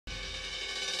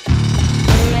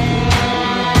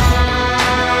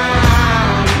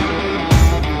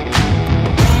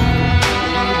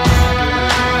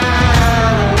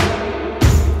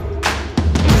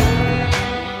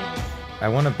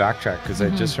backtrack because I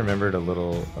just remembered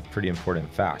a pretty important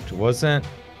fact. Wasn't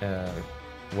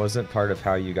part of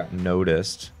how you got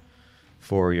noticed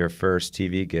for your first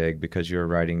TV gig because you were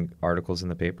writing articles in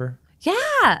the paper?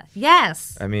 Yeah.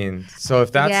 Yes. I mean, so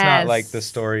if that's not Yes. like the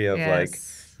story of like,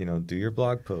 Yes. you know, do your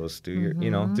blog post, do your, you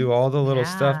know, do all the little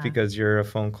stuff Yeah. because you're a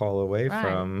phone call away Right.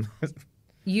 from.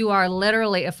 You are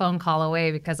literally a phone call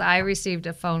away because I received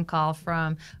a phone call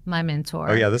from my mentor.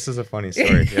 Oh yeah, this is a funny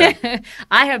story. Yeah.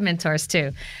 I have mentors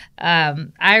too.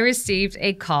 I received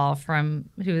a call from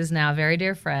who is now a very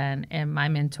dear friend and my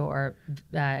mentor.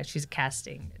 She's a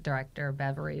casting director,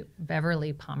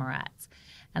 Beverly Pomeratz.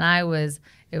 And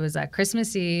it was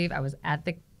Christmas Eve. I was at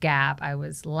the Gap. I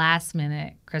was last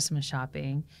minute Christmas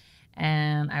shopping.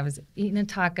 And I was eating a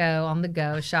taco on the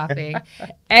go shopping.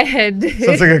 And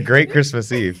Sounds like a great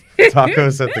Christmas Eve.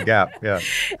 Tacos at the Gap. Yeah.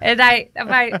 And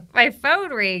my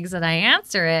phone rings and I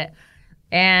answer it.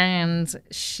 And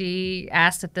she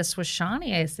asked if this was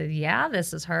Shawnee. I said, yeah,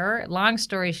 this is her. Long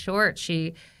story short,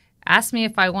 she asked me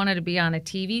if I wanted to be on a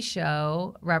TV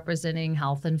show representing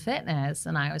health and fitness.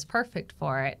 And I was perfect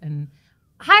for it. And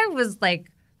I was like,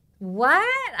 what?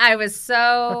 I was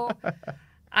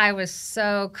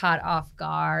so caught off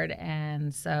guard.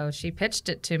 And so she pitched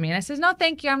it to me. And I said, no,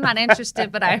 thank you. I'm not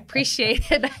interested, but I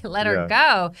appreciate it. I let her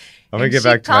go. I'm going to get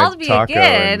back to my taco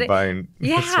and buying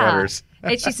sweaters.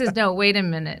 And she says, no, wait a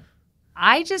minute.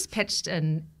 I just pitched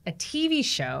a TV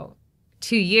show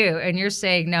to you. And you're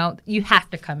saying, no, you have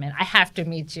to come in. I have to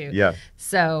meet you. Yeah.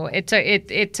 So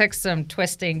it took some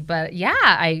twisting. But yeah,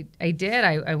 I did.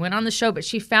 I went on the show. But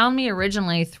she found me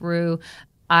originally through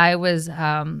I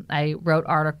wrote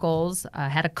articles,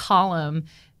 had a column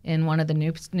in one of the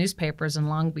newspapers in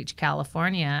Long Beach,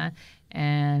 California,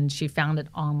 and she found it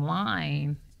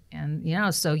online. And, you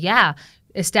know, so yeah,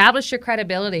 establish your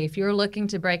credibility. If you're looking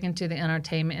to break into the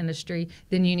entertainment industry,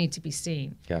 then you need to be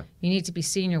seen. Yeah. You need to be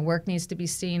seen. Your work needs to be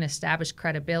seen. Establish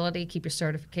credibility. Keep your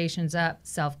certifications up.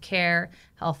 Self-care,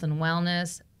 health and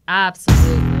wellness.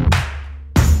 Absolutely.